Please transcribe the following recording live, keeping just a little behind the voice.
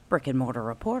Brick and Mortar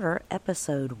Reporter,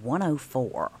 episode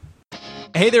 104.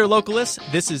 Hey there, localists.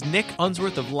 This is Nick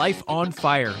Unsworth of Life on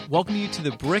Fire. Welcome you to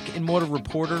the Brick and Mortar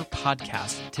Reporter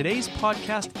podcast. Today's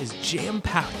podcast is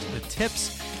jam-packed with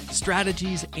tips,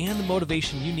 strategies, and the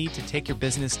motivation you need to take your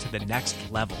business to the next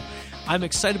level. I'm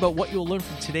excited about what you'll learn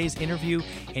from today's interview,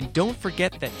 and don't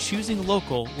forget that choosing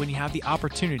local when you have the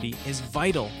opportunity is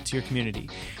vital to your community.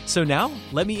 So now,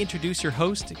 let me introduce your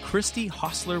host, Christy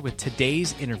Hostler, with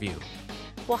today's interview.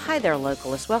 Well, hi there,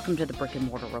 localists. Welcome to the Brick and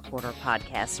Mortar Reporter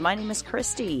podcast. My name is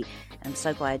Christy. I'm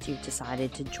so glad you've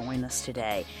decided to join us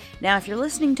today. Now, if you're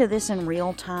listening to this in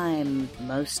real time,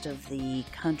 most of the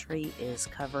country is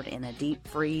covered in a deep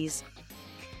freeze.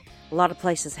 A lot of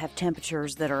places have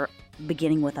temperatures that are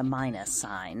beginning with a minus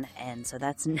sign, and so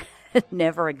that's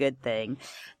never a good thing.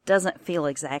 Doesn't feel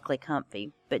exactly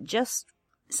comfy, but just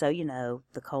so you know,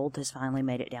 the cold has finally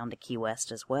made it down to Key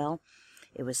West as well.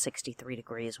 It was 63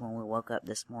 degrees when we woke up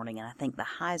this morning, and I think the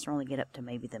highs are only get up to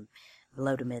maybe the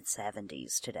low to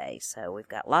mid-70s today. So we've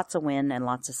got lots of wind and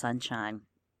lots of sunshine.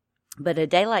 But a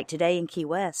day like today in Key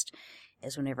West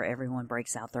is whenever everyone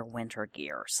breaks out their winter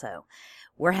gear. So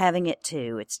we're having it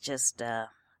too. It's just a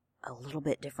little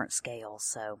bit different scale.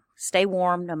 So stay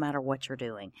warm no matter what you're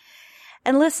doing.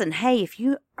 And listen, hey, if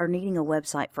you are needing a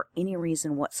website for any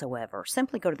reason whatsoever,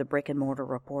 simply go to the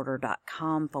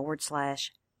brickandmortarreporter.com/website.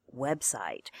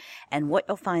 And what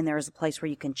you'll find there is a place where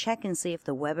you can check and see if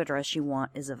the web address you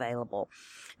want is available.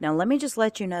 Now, let me just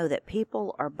let you know that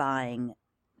people are buying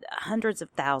hundreds of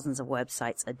thousands of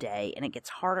websites a day, and it gets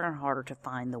harder and harder to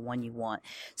find the one you want.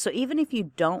 So even if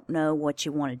you don't know what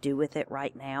you want to do with it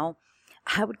right now,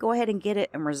 I would go ahead and get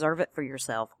it and reserve it for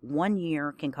yourself. 1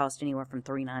 year can cost anywhere from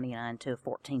 $3.99 to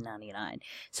 $14.99.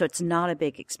 So it's not a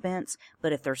big expense,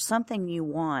 but if there's something you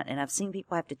want, and I've seen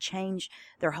people have to change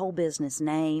their whole business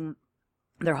name,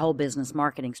 their whole business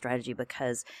marketing strategy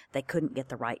because they couldn't get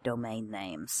the right domain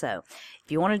name. So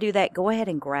if you want to do that, go ahead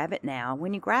and grab it now.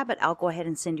 When you grab it, I'll go ahead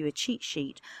and send you a cheat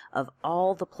sheet of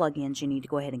all the plugins you need to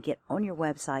go ahead and get on your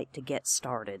website to get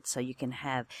started, so you can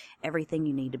have everything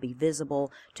you need to be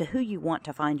visible to who you want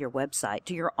to find your website,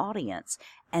 to your audience,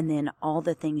 and then all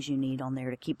the things you need on there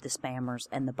to keep the spammers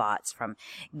and the bots from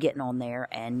getting on there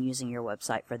and using your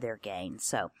website for their gain.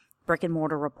 So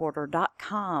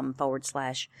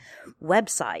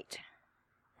brickandmortarreporter.com/website.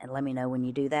 And let me know when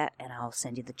you do that, and I'll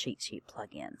send you the cheat sheet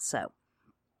plug-in. So,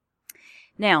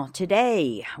 now,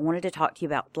 today, I wanted to talk to you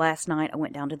about last night. I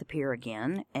went down to the pier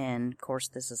again, and, of course,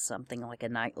 this is something like a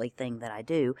nightly thing that I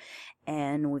do.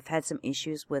 And we've had some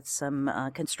issues with some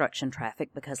construction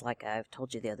traffic because, like I've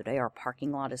told you the other day, our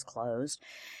parking lot is closed.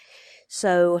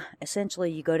 So,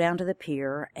 essentially, you go down to the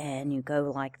pier, and you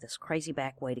go like this crazy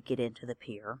back way to get into the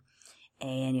pier.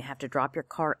 And you have to drop your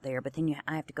cart there, but then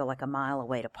I have to go like a mile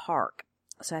away to park.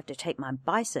 So I have to take my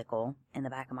bicycle in the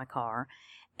back of my car,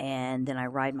 and then I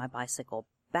ride my bicycle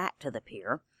back to the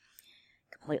pier.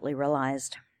 Completely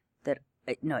realized that,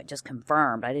 it just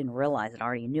confirmed. I didn't realize it. I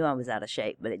already knew I was out of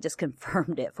shape, but it just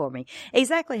confirmed it for me.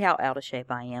 Exactly how out of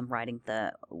shape I am riding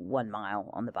the 1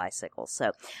 mile on the bicycle.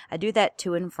 So I do that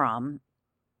to and from.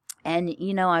 And,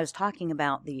 I was talking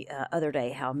about the other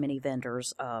day how many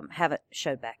vendors haven't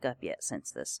showed back up yet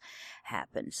since this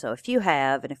happened. So if you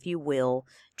have, and if you will,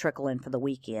 trickle in for the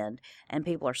weekend, and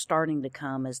people are starting to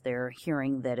come as they're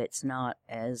hearing that it's not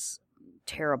as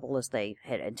terrible as they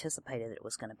had anticipated it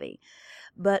was going to be.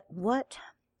 But there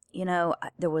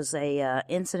was a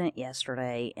incident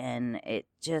yesterday, and it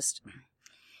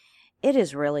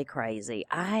is really crazy.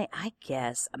 I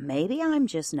guess maybe I'm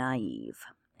just naive.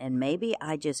 And maybe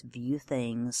I just view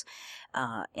things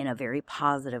in a very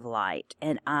positive light.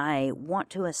 And I want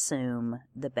to assume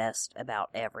the best about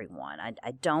everyone.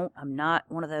 I'm not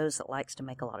one of those that likes to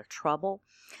make a lot of trouble.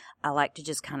 I like to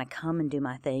just kind of come and do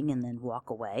my thing and then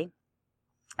walk away.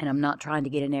 And I'm not trying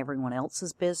to get in everyone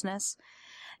else's business.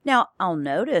 Now, I'll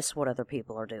notice what other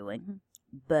people are doing,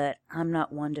 but I'm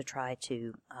not one to try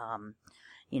to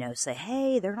say,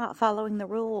 hey, they're not following the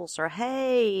rules, or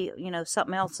hey,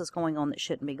 something else is going on that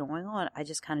shouldn't be going on. I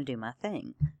just kind of do my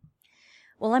thing.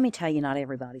 Well, let me tell you, not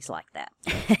everybody's like that.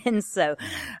 And so,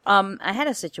 I had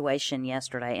a situation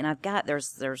yesterday, and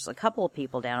there's a couple of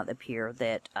people down at the pier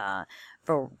that,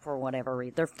 for whatever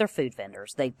reason, they're food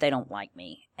vendors. They don't like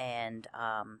me. And,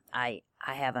 I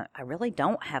really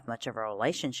don't have much of a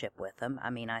relationship with them. I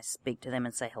mean, I speak to them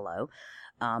and say hello.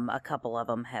 A couple of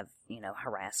them have,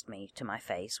 harassed me to my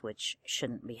face, which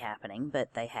shouldn't be happening,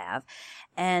 but they have.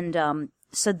 And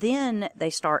so then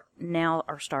they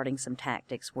are starting some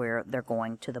tactics where they're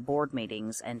going to the board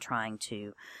meetings and trying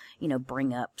to,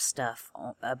 bring up stuff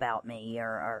about me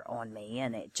or on me.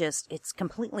 And it's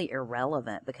completely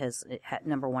irrelevant because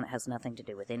number one, it has nothing to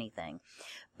do with anything.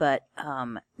 But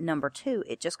number two,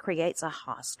 it just creates a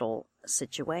hostile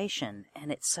situation.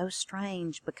 And it's so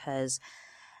strange because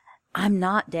I'm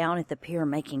not down at the pier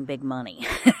making big money.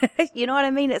 You know what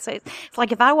I mean? It's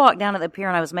like if I walked down at the pier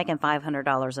and I was making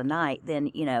 $500 a night,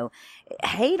 then,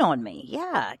 hate on me.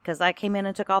 Yeah, because I came in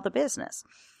and took all the business.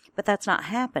 But that's not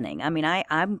happening. I mean, I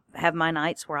have my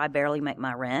nights where I barely make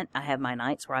my rent. I have my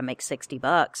nights where I make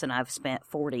 $60 and I've spent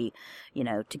 40,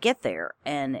 to get there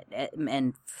and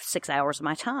 6 hours of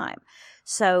my time.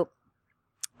 So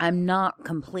I'm not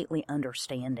completely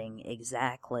understanding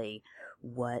exactly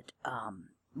what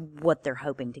they're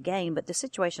hoping to gain. But the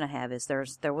situation I have is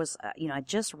there was, I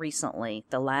just recently,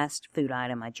 the last food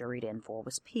item I juried in for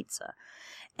was pizza.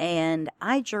 And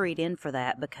I juried in for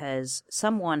that because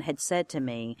someone had said to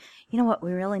me, you know what,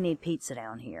 we really need pizza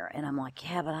down here. And I'm like,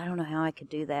 yeah, but I don't know how I could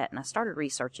do that. And I started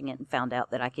researching it and found out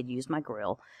that I could use my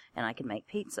grill and I could make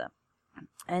pizza.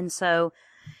 And so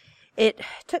it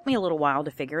took me a little while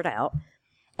to figure it out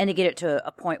and to get it to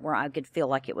a point where I could feel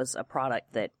like it was a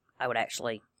product that I would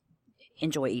actually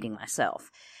enjoy eating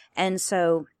myself. And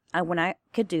so when I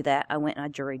could do that, I went and I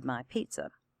juried my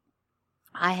pizza.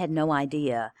 I had no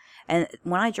idea. And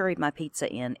when I juried my pizza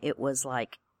in, it was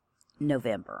like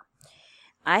November.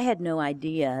 I had no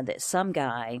idea that some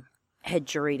guy had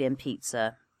juried in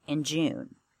pizza in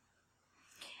June.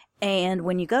 And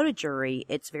when you go to jury,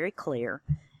 it's very clear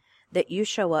that you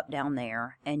show up down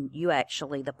there and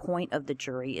the point of the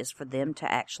jury is for them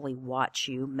to actually watch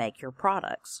you make your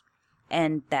products.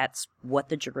 And that's what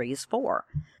the jury is for.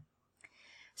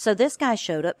 So this guy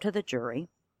showed up to the jury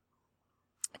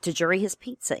to jury his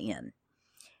pizza in.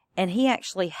 And he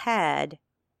actually had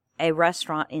a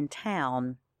restaurant in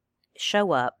town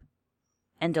show up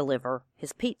and deliver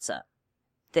his pizza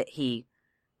that he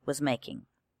was making.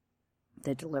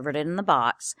 They delivered it in the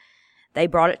box. They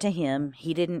brought it to him.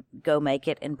 He didn't go make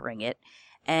it and bring it.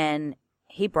 And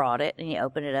he brought it and he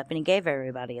opened it up and he gave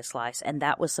everybody a slice. And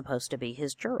that was supposed to be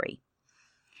his jury.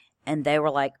 And they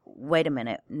were like, wait a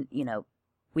minute,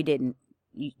 we didn't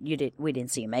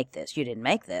see you make this. You didn't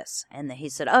make this. And he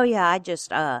said, oh yeah, I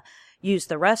just, used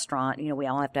the restaurant. We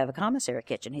all have to have a commissary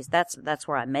kitchen. That's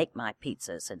where I make my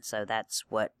pizzas. And so that's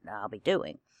what I'll be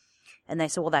doing. And they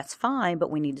said, well, that's fine, but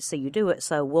we need to see you do it.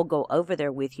 So we'll go over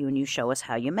there with you and you show us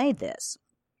how you made this.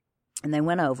 And they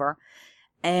went over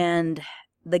and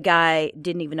the guy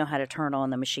didn't even know how to turn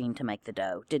on the machine to make the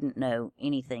dough. Didn't know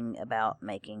anything about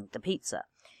making the pizza.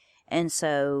 And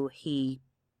so he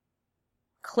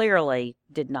clearly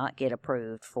did not get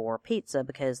approved for pizza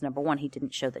because, number one, he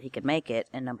didn't show that he could make it.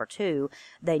 And number two,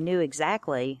 they knew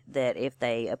exactly that if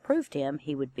they approved him,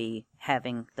 he would be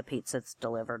having the pizzas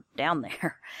delivered down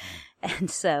there. And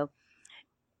so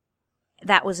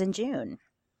that was in June.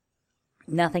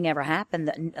 Nothing ever happened.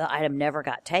 The item never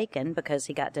got taken because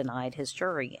he got denied his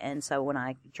jury. And so when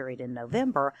I juried in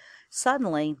November,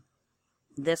 suddenly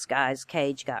this guy's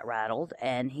cage got rattled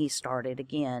and he started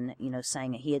again,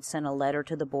 saying he had sent a letter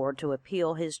to the board to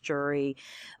appeal his jury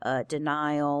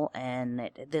denial and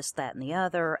this, that, and the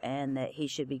other, and that he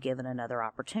should be given another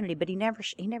opportunity. But he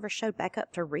never showed back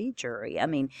up to re-jury. I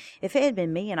mean, if it had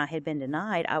been me and I had been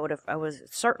denied, I would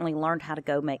certainly learned how to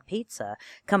go make pizza,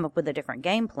 come up with a different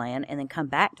game plan, and then come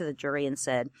back to the jury and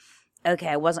said, okay,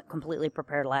 I wasn't completely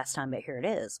prepared last time, but here it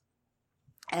is.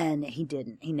 And he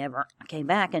didn't. He never came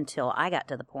back until I got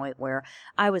to the point where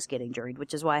I was getting juried,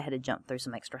 which is why I had to jump through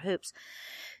some extra hoops.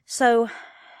 So,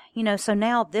 so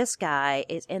now this guy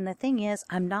is, and the thing is,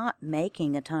 I'm not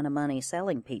making a ton of money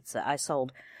selling pizza. I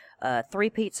sold 4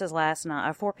 pizzas last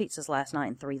night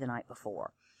and 3 the night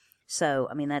before. So,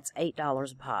 I mean, that's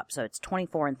 $8 a pop. So it's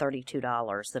 $24 and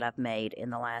 $32 that I've made in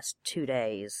the last 2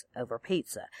 days over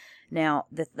pizza. Now,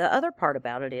 the other part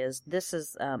about it is this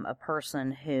is a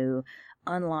person who,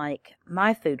 unlike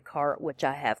my food cart, which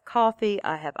I have coffee,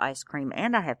 I have ice cream,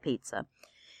 and I have pizza,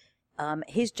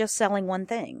 he's just selling one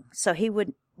thing. So he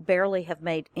would barely have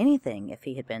made anything if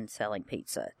he had been selling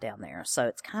pizza down there. So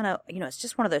it's kind of, it's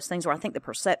just one of those things where I think the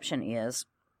perception is,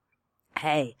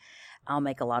 hey, I'll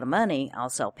make a lot of money, I'll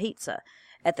sell pizza.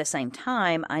 At the same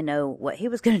time, I know what he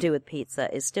was going to do with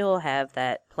pizza is still have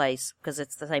that place, because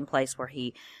it's the same place where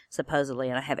he supposedly,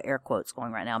 and I have air quotes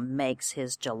going right now, makes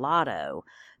his gelato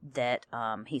that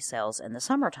he sells in the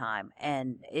summertime.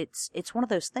 And it's one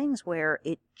of those things where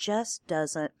it just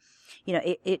doesn't,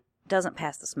 it doesn't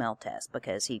pass the smell test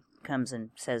because he comes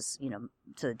and says,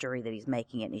 to the jury that he's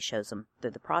making it, and he shows them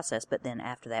through the process. But then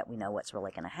after that, we know what's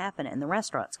really going to happen, and the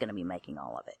restaurant's going to be making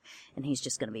all of it, and he's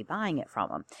just going to be buying it from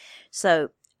them. So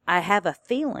I have a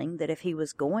feeling that if he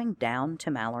was going down to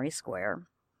Mallory Square,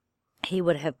 he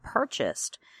would have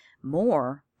purchased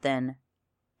more than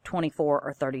 $24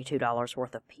 or $32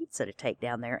 worth of pizza to take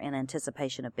down there in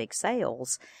anticipation of big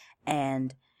sales,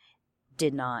 and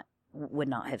would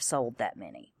not have sold that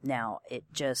many. Now, I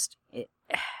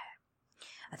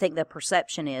think the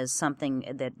perception is something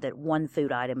that one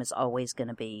food item is always going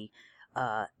to be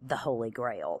the holy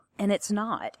grail, and it's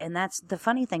not. And that's the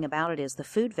funny thing about it is the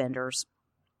food vendors,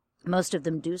 most of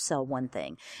them do sell one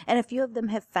thing, and a few of them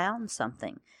have found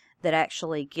something that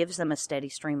actually gives them a steady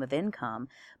stream of income,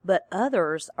 but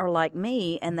others are like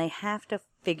me, and they have to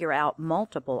figure out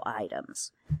multiple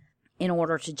items in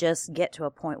order to just get to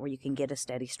a point where you can get a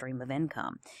steady stream of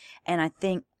income. And I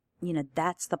think,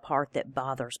 that's the part that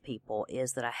bothers people,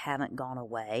 is that I haven't gone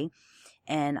away.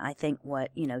 And I think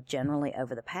what, generally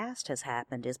over the past has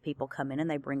happened is people come in and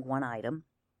they bring one item.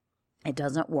 It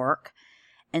doesn't work.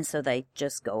 And so they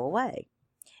just go away.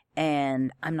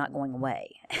 And I'm not going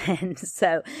away. And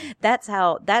so that's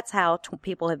how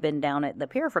people have been down at the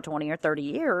pier for 20 or 30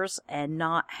 years and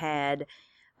not had,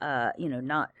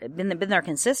 not been there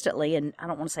consistently. And I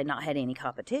don't want to say not had any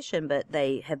competition, but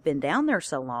they have been down there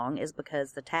so long is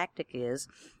because the tactic is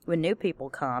when new people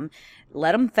come,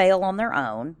 let them fail on their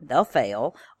own. They'll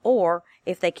fail. Or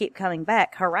if they keep coming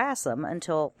back, harass them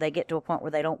until they get to a point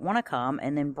where they don't want to come,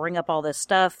 and then bring up all this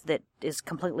stuff that is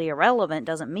completely irrelevant,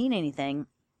 doesn't mean anything,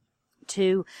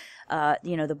 to,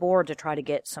 the board to try to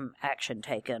get some action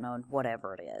taken on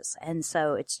whatever it is. And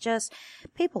so it's just,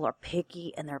 people are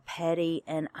picky and they're petty,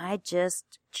 and I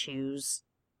just choose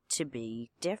to be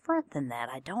different than that.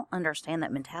 I don't understand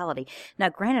that mentality. Now,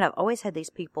 granted, I've always had these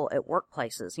people at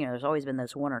workplaces. There's always been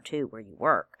those one or two where you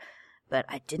work. But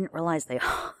I didn't realize they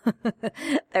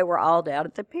were all down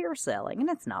at the pier selling, and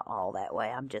it's not all that way.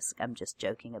 I'm just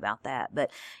joking about that.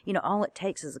 But all it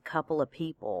takes is a couple of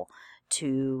people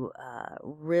to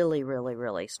really, really,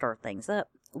 really stir things up.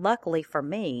 Luckily for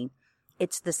me,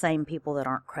 it's the same people that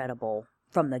aren't credible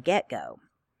from the get-go.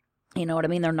 You know what I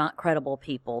mean? They're not credible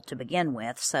people to begin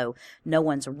with, so no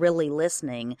one's really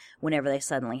listening whenever they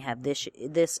suddenly have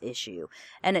this issue.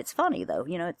 And it's funny, though.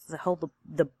 It's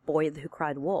the boy who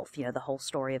cried wolf. The whole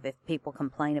story of if people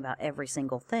complain about every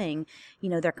single thing,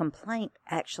 their complaint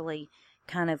actually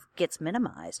kind of gets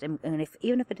minimized. And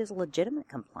even if it is a legitimate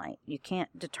complaint, you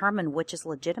can't determine which is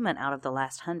legitimate out of the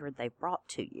last 100 they've brought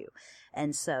to you.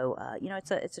 And so,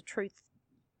 it's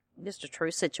a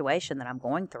true situation that I'm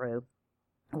going through,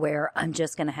 where I'm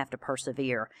just going to have to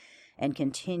persevere and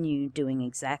continue doing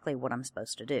exactly what I'm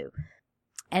supposed to do.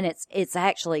 And it's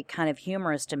actually kind of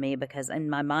humorous to me, because in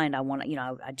my mind,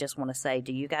 I just want to say,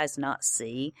 do you guys not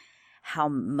see how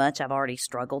much I've already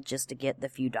struggled just to get the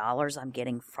few dollars I'm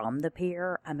getting from the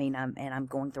pier? I mean, I'm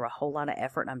going through a whole lot of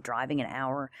effort, and I'm driving an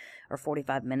hour or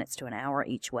 45 minutes to an hour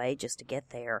each way just to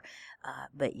get there.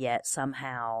 But yet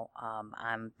somehow,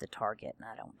 I'm the target, and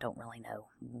I don't really know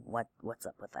what's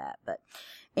up with that. But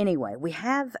anyway, we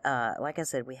have, like I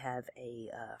said, we have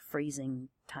a,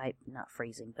 not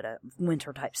freezing, but a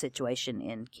winter type situation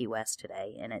in Key West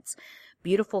today. And it's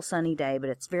beautiful sunny day, but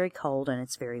it's very cold and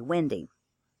it's very windy.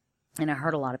 And I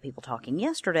heard a lot of people talking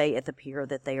yesterday at the pier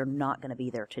that they are not going to be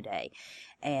there today.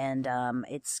 And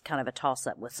it's kind of a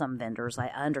toss-up with some vendors. I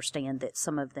understand that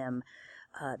some of them,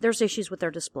 there's issues with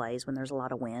their displays when there's a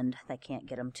lot of wind. They can't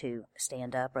get them to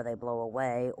stand up, or they blow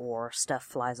away, or stuff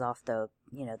flies off the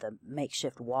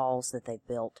makeshift walls that they've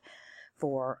built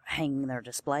for hanging their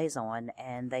displays on,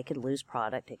 and they could lose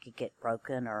product. It could get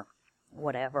broken or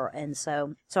whatever. And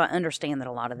so I understand that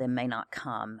a lot of them may not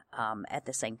come. At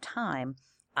the same time,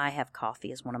 I have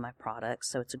coffee as one of my products,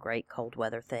 so it's a great cold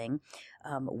weather thing.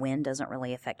 Wind doesn't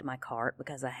really affect my cart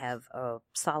because I have a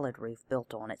solid roof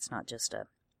built on it. It's not just a,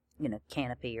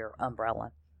 canopy or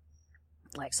umbrella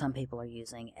like some people are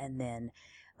using. And then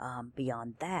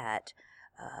beyond that,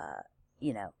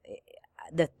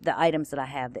 the items that I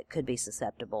have that could be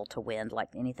susceptible to wind, like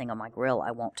anything on my grill,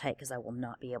 I won't take because I will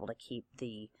not be able to keep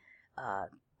the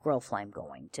grill flame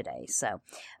going today. So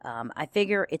I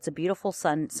figure it's a beautiful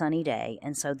sunny day,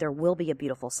 and so there will be a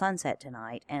beautiful sunset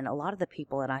tonight. And a lot of the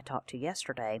people that I talked to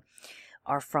yesterday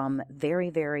are from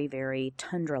very, very, very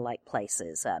tundra-like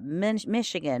places.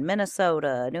 Michigan,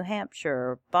 Minnesota, New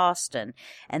Hampshire, Boston,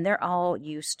 and they're all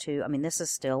used to, this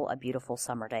is still a beautiful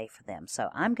summer day for them. So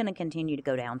I'm going to continue to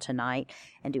go down tonight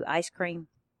and do ice cream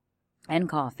and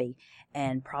coffee,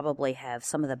 and probably have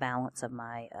some of the balance of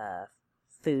my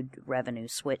food revenue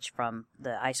switch from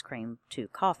the ice cream to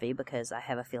coffee, because I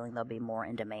have a feeling there'll be more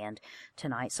in demand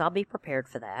tonight. So I'll be prepared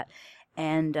for that.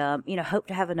 And, hope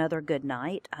to have another good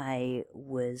night. I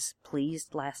was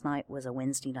pleased last night was a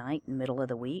Wednesday night in the middle of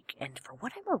the week. And for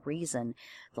whatever reason,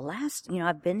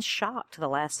 I've been shocked the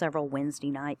last several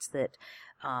Wednesday nights that,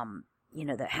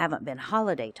 that haven't been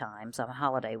holiday times. A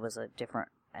holiday was a different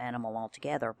animal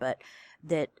altogether, but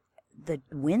that the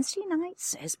Wednesday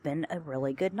nights has been a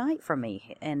really good night for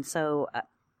me. And so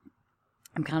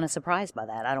I'm kind of surprised by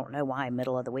that. I don't know why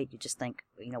middle of the week you just think,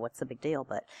 what's the big deal?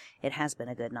 But it has been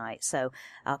a good night. So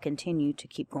I'll continue to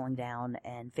keep going down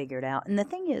and figure it out. And the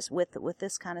thing is, with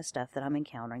this kind of stuff that I'm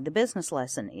encountering, the business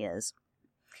lesson is,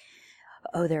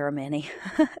 there are many.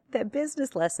 The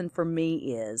business lesson for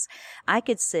me is I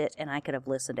could sit and I could have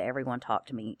listened to everyone talk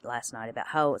to me last night about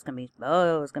how it's going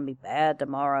to be bad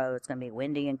tomorrow. It's going to be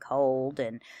windy and cold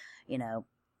and,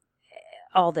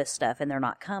 all this stuff, and they're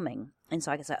not coming. And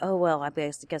so I can say, I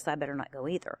guess I better not go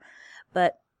either.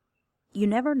 But you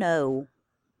never know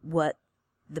what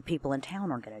the people in town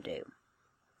are going to do.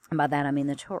 And by that I mean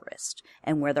the tourists,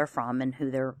 and where they're from and who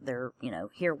they're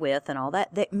here with and all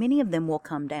that. That many of them will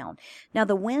come down. Now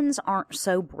the winds aren't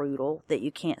so brutal that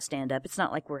you can't stand up. It's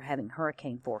not like we're having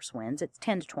hurricane force winds. It's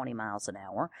 10 to 20 miles an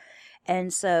hour.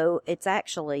 And so it's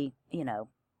actually,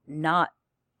 not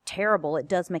terrible. It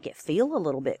does make it feel a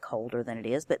little bit colder than it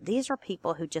is, but these are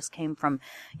people who just came from,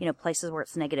 places where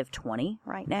it's negative 20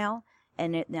 right now,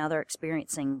 and now they're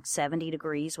experiencing 70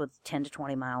 degrees with 10 to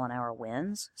 20 mile an hour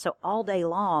winds. So all day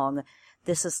long,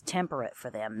 this is temperate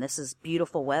for them. This is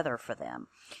beautiful weather for them.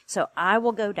 So I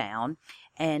will go down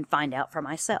and find out for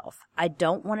myself. I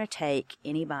don't want to take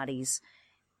anybody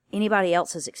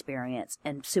else's experience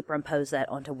and superimpose that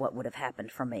onto what would have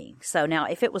happened for me. So now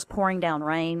if it was pouring down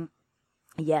rain,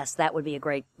 yes, that would be a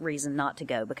great reason not to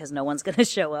go, because no one's going to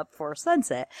show up for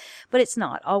sunset. But it's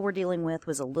not. All we're dealing with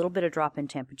was a little bit of drop in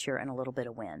temperature and a little bit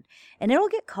of wind. And it'll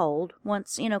get cold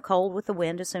once, cold with the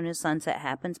wind as soon as sunset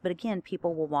happens. But again,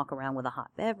 people will walk around with a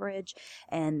hot beverage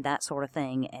and that sort of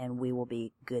thing, and we will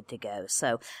be good to go.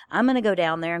 So I'm going to go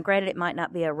down there, and granted, it might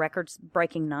not be a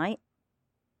record-breaking night,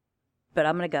 but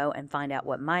I'm going to go and find out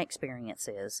what my experience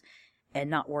is, and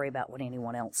not worry about what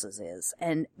anyone else's is.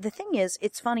 And the thing is,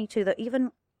 it's funny too, that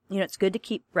even, it's good to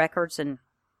keep records and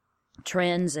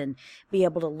trends and be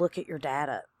able to look at your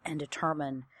data and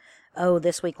determine,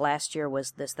 this week last year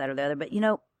was this, that, or the other. But,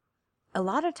 a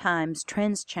lot of times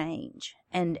trends change,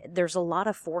 and there's a lot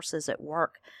of forces at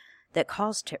work that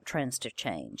cause trends to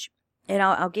change. And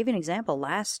I'll give you an example.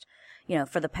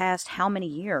 For the past how many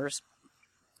years,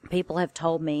 people have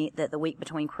told me that the week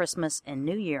between Christmas and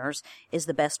New Year's is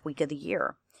the best week of the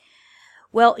year.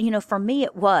 Well, for me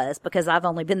it was, because I've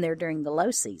only been there during the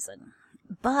low season.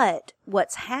 But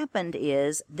what's happened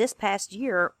is this past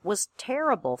year was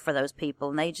terrible for those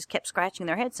people, and they just kept scratching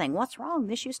their heads saying, what's wrong?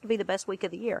 This used to be the best week of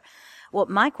the year. Well,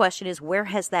 my question is, where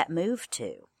has that moved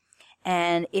to?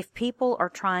 And if people are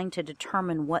trying to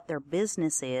determine what their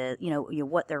business is,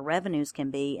 what their revenues can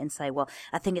be, and say, well,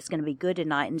 I think it's going to be good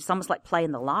tonight, and it's almost like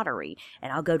playing the lottery,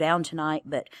 and I'll go down tonight,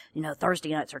 but, Thursday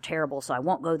nights are terrible, so I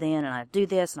won't go then, and I'll do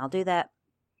this, and I'll do that.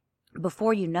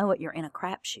 Before you know it, you're in a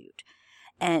crapshoot.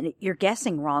 And you're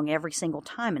guessing wrong every single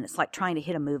time, and it's like trying to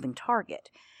hit a moving target.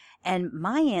 And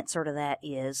my answer to that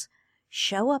is,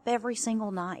 show up every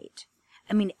single night.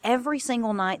 I mean, every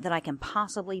single night that I can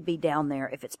possibly be down there.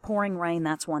 If it's pouring rain,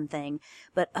 that's one thing.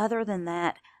 But other than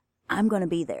that, I'm going to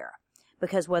be there.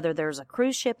 Because whether there's a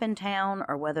cruise ship in town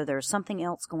or whether there's something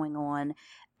else going on,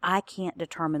 I can't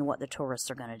determine what the tourists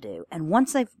are going to do. And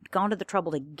once they've gone to the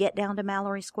trouble to get down to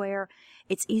Mallory Square,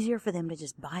 it's easier for them to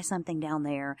just buy something down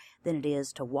there than it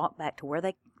is to walk back to where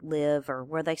they live or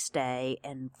where they stay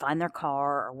and find their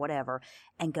car or whatever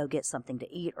and go get something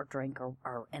to eat or drink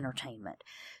or entertainment.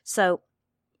 So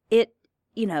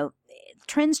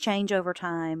trends change over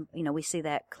time. We see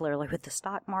that clearly with the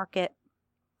stock market,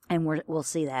 and we'll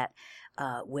see that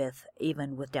with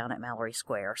down at Mallory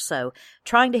Square. So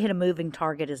trying to hit a moving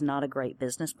target is not a great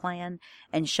business plan,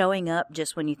 and showing up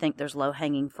just when you think there's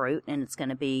low-hanging fruit and it's going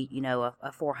to be,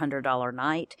 a $400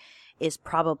 night is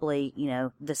probably,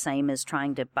 the same as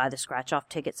trying to buy the scratch-off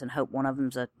tickets and hope one of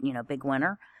them's a, big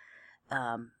winner.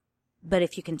 But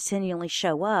if you continually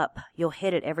show up, you'll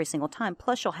hit it every single time.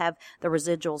 Plus, you'll have the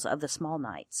residuals of the small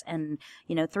nights. And,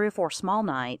 3 or 4 small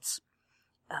nights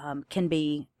can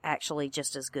be actually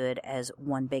just as good as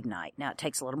one big night. Now, it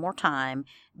takes a little more time,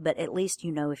 but at least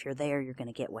if you're there, you're going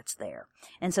to get what's there.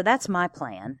 And so that's my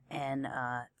plan. And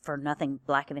for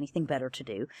lack of anything better to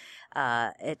do,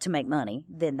 to make money,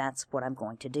 then that's what I'm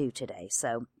going to do today.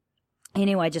 So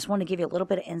Anyway, I just want to give you a little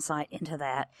bit of insight into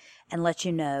that and let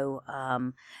you know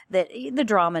that the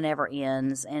drama never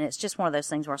ends. And it's just one of those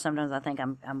things where sometimes I think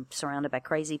I'm surrounded by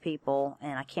crazy people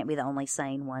and I can't be the only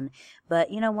sane one. But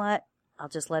you know what? I'll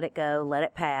just let it go, let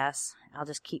it pass. I'll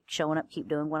just keep showing up, keep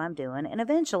doing what I'm doing. And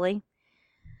eventually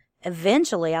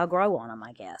I'll grow on them,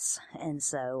 I guess. And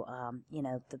so,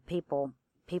 the people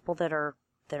that are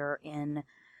in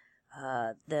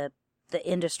the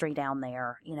industry down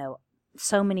there,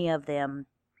 so many of them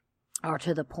are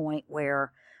to the point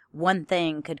where one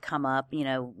thing could come up,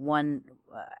 one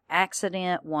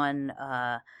accident, one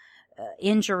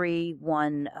injury,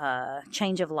 one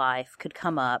change of life could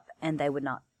come up, and they would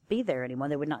not be there anymore.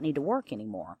 They would not need to work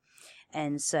anymore.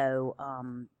 And so,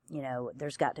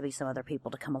 there's got to be some other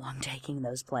people to come along taking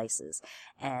those places.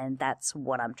 And that's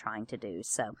what I'm trying to do.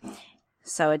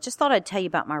 So I just thought I'd tell you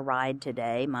about my ride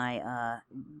today, my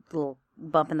little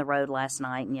bump in the road last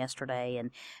night and yesterday,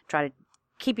 and try to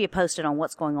keep you posted on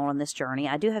what's going on in this journey.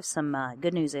 I do have some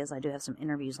good news is I do have some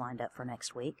interviews lined up for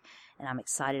next week, and I'm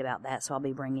excited about that. So I'll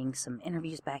be bringing some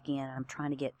interviews back in. I'm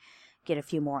trying to get a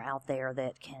few more out there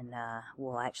that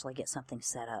will actually get something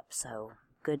set up. So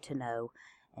good to know.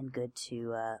 And good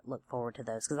to look forward to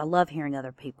those, because I love hearing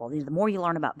other people. The more you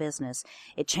learn about business,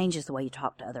 it changes the way you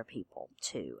talk to other people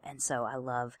too. And so I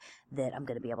love that I'm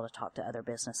going to be able to talk to other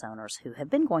business owners who have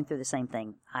been going through the same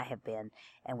thing I have been,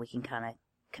 and we can kind of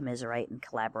commiserate and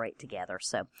collaborate together.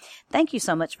 So thank you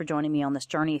so much for joining me on this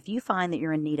journey. If you find that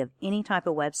you're in need of any type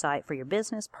of website for your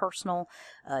business, personal,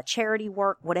 charity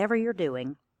work, whatever you're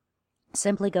doing,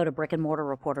 simply go to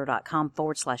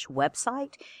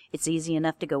brickandmortarreporter.com/website. It's easy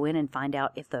enough to go in and find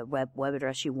out if the web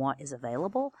address you want is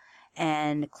available,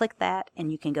 and click that,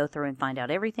 and you can go through and find out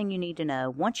everything you need to know.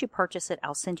 Once you purchase it,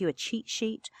 I'll send you a cheat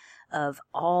sheet of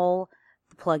all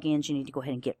the plugins you need to go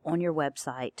ahead and get on your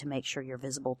website to make sure you're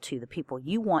visible to the people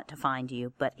you want to find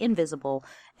you, but invisible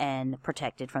and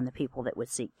protected from the people that would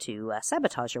seek to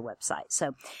sabotage your website.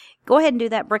 So go ahead and do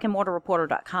that,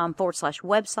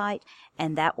 brickandmortarreporter.com/website,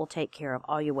 and that will take care of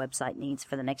all your website needs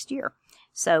for the next year.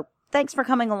 So thanks for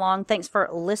coming along. Thanks for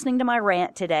listening to my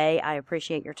rant today. I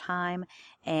appreciate your time,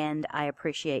 and I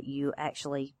appreciate you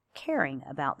actually caring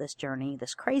about this journey,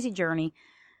 this crazy journey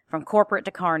from corporate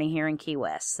to Kearney here in Key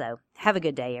West. So have a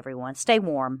good day, everyone. Stay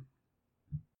warm.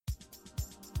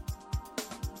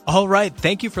 All right.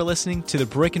 Thank you for listening to the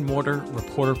Brick and Mortar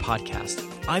Reporter Podcast.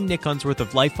 I'm Nick Unsworth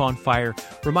of Life on Fire,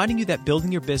 reminding you that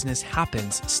building your business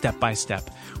happens step by step.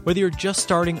 Whether you're just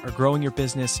starting or growing your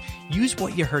business, use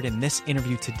what you heard in this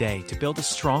interview today to build a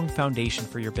strong foundation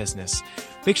for your business.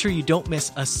 Make sure you don't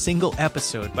miss a single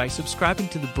episode by subscribing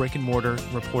to the Brick and Mortar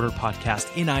Reporter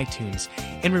Podcast in iTunes.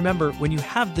 And remember, when you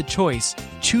have the choice,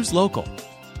 choose local.